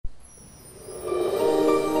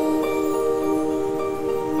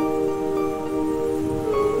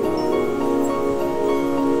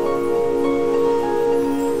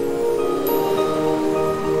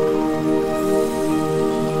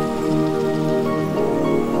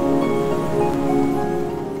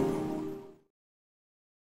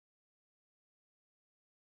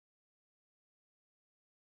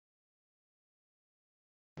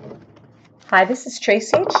Hi, this is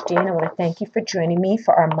Tracy HD, and I want to thank you for joining me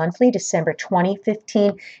for our monthly December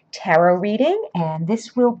 2015 tarot reading. And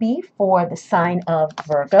this will be for the sign of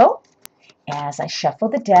Virgo. As I shuffle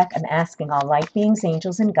the deck, I'm asking all light beings,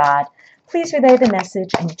 angels, and God, please relay the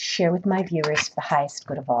message and share with my viewers for the highest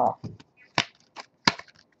good of all.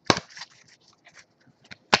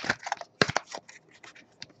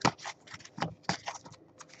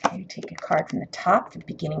 Okay, take a card from the top for the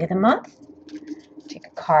beginning of the month. Take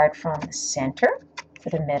a card from the center for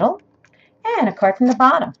the middle. And a card from the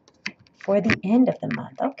bottom for the end of the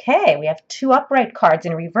month. Okay, we have two upright cards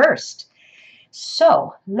and reversed.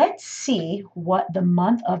 So let's see what the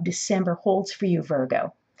month of December holds for you,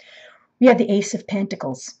 Virgo. We have the Ace of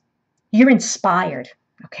Pentacles. You're inspired,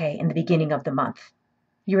 okay, in the beginning of the month.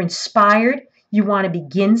 You're inspired. You want to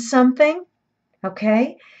begin something,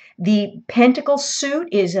 okay? The Pentacle suit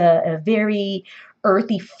is a very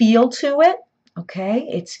earthy feel to it,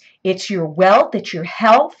 okay? It's your wealth, it's your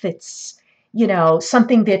health, it's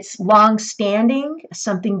something that's long-standing,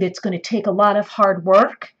 something that's going to take a lot of hard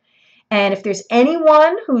work. And if there's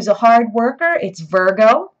anyone who's a hard worker, it's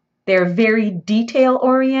Virgo. They're very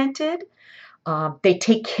detail-oriented. They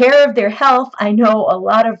take care of their health. I know a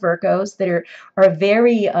lot of Virgos that are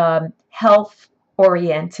very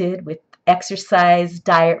health-oriented with exercise,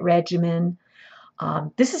 diet regimen.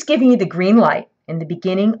 This is giving you the green light in the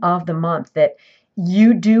beginning of the month that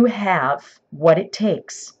you do have what it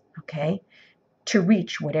takes, okay, to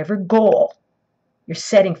reach whatever goal you're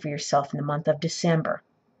setting for yourself in the month of December,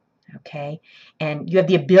 okay? And you have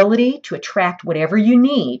the ability to attract whatever you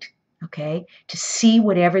need, okay, to see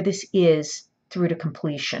whatever this is through to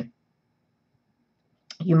completion.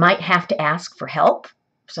 You might have to ask for help.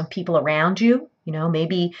 Some people around you,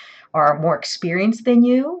 maybe are more experienced than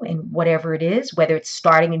you in whatever it is, whether it's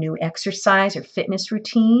starting a new exercise or fitness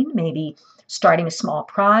routine, maybe starting a small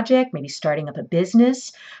project, maybe starting up a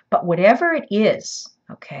business, but whatever it is,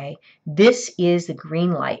 okay, this is the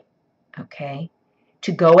green light, okay,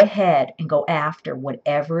 to go ahead and go after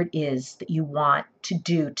whatever it is that you want to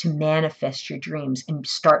do to manifest your dreams and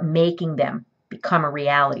start making them become a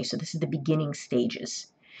reality. So this is the beginning stages.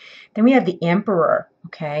 Then we have the Emperor,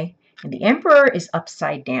 okay, and the Emperor is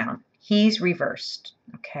upside down. He's reversed,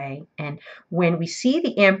 okay, and when we see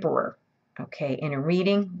the Emperor, okay, in a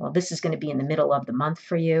reading, well, this is going to be in the middle of the month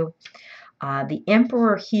for you. The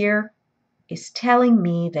Emperor here is telling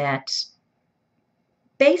me that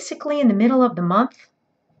basically in the middle of the month,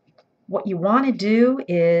 what you want to do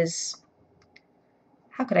is,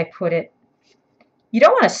 how could I put it? You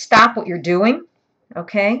don't want to stop what you're doing,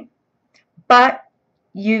 okay? But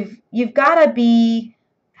you've got to be,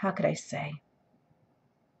 how could I say?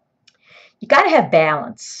 You got to have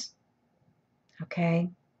balance, okay?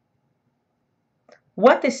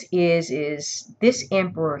 What this is this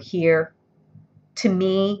Emperor here, to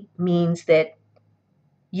me, means that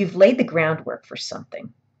you've laid the groundwork for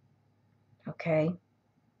something, okay?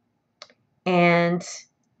 And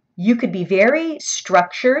you could be very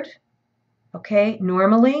structured, okay,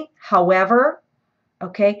 normally. However,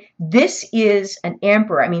 okay, this is an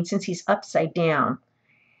Emperor. I mean, since he's upside down,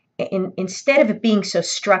 instead of it being so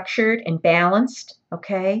structured and balanced,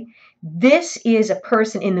 okay, this is a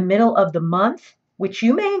person in the middle of the month, which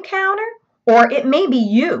you may encounter, or it may be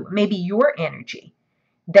you, maybe your energy,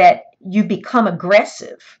 that you become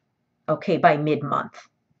aggressive, okay, by mid-month,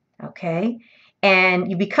 okay,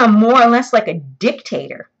 and you become more or less like a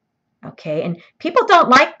dictator, okay, and people don't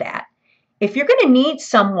like that. If you're going to need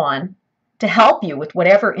someone to help you with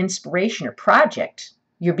whatever inspiration or project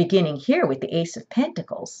you're beginning here with the Ace of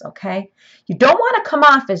Pentacles, okay, you don't want to come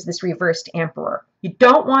off as this reversed Emperor. You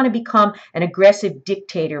don't want to become an aggressive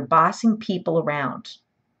dictator bossing people around,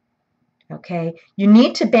 okay? You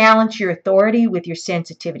need to balance your authority with your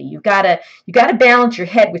sensitivity. You got to balance your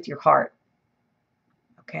head with your heart,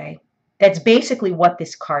 okay? That's basically what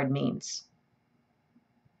this card means.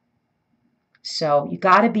 So you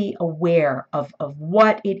got to be aware of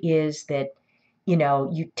what it is that,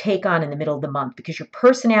 you take on in the middle of the month, because your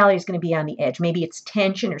personality is going to be on the edge. Maybe it's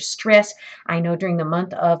tension or stress. I know during the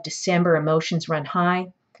month of December, emotions run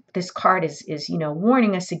high. This card is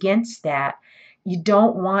warning us against that. You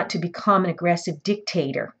don't want to become an aggressive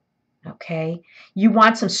dictator, okay? You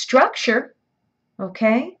want some structure,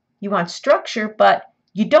 okay? You want structure, but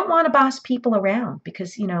you don't want to boss people around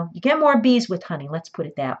because, you get more bees with honey. Let's put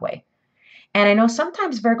it that way. And I know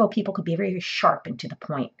sometimes Virgo people could be very sharp and to the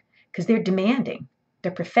point because they're demanding.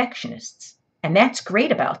 They're perfectionists. And that's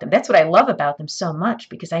great about them. That's what I love about them so much,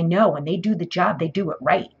 because I know when they do the job, they do it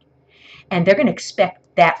right. And they're going to expect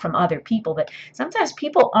that from other people. But sometimes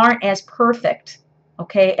people aren't as perfect,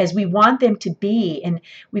 okay, as we want them to be. And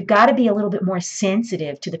we've got to be a little bit more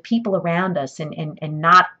sensitive to the people around us and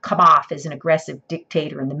not come off as an aggressive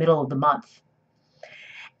dictator in the middle of the month.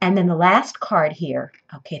 And then the last card here,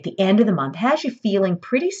 okay, at the end of the month, has you feeling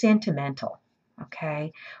pretty sentimental,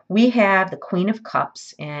 okay? We have the Queen of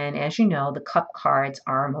Cups, and as you know, the cup cards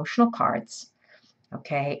are emotional cards,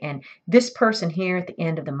 okay? And this person here at the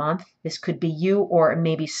end of the month, this could be you or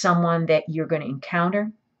maybe someone that you're going to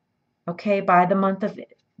encounter, okay, by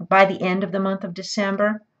the end of the month of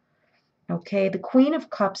December, okay? The Queen of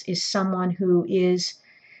Cups is someone who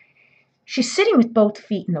she's sitting with both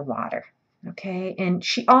feet in the water, okay? And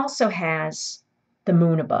she also has the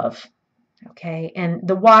moon above, okay? And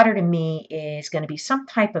the water to me is going to be some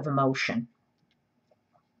type of emotion,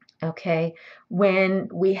 okay? When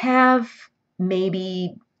we have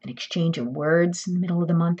maybe an exchange of words in the middle of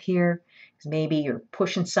the month here, maybe you're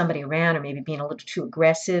pushing somebody around or maybe being a little too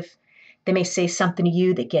aggressive. They may say something to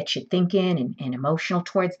you that gets you thinking and emotional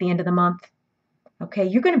towards the end of the month. Okay,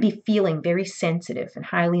 you're going to be feeling very sensitive and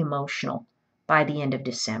highly emotional by the end of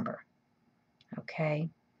December. Okay,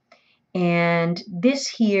 and this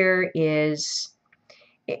here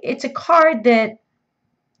it's a card that,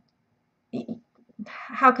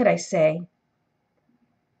 how could I say?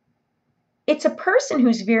 It's a person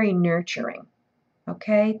who's very nurturing.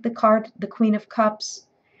 Okay, the card, the Queen of Cups.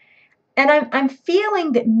 And I'm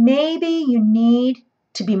feeling that maybe you need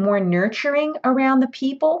to be more nurturing around the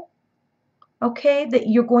people, okay, that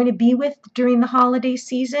you're going to be with during the holiday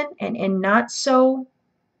season and not so,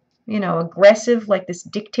 aggressive like this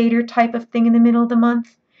dictator type of thing in the middle of the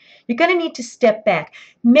month. You're going to need to step back.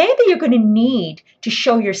 Maybe you're going to need to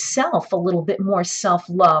show yourself a little bit more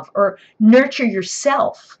self-love or nurture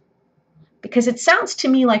yourself. Because it sounds to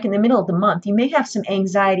me like in the middle of the month, you may have some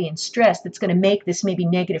anxiety and stress that's going to make this maybe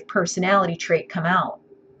negative personality trait come out.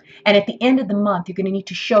 And at the end of the month, you're going to need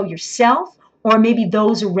to show yourself or maybe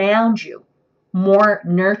those around you more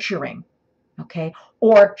nurturing, okay?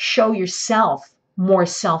 Or show yourself more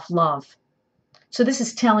self-love. So this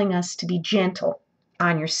is telling us to be gentle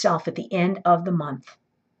on yourself at the end of the month.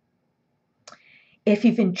 If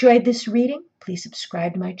you've enjoyed this reading, please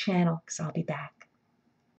subscribe to my channel because I'll be back.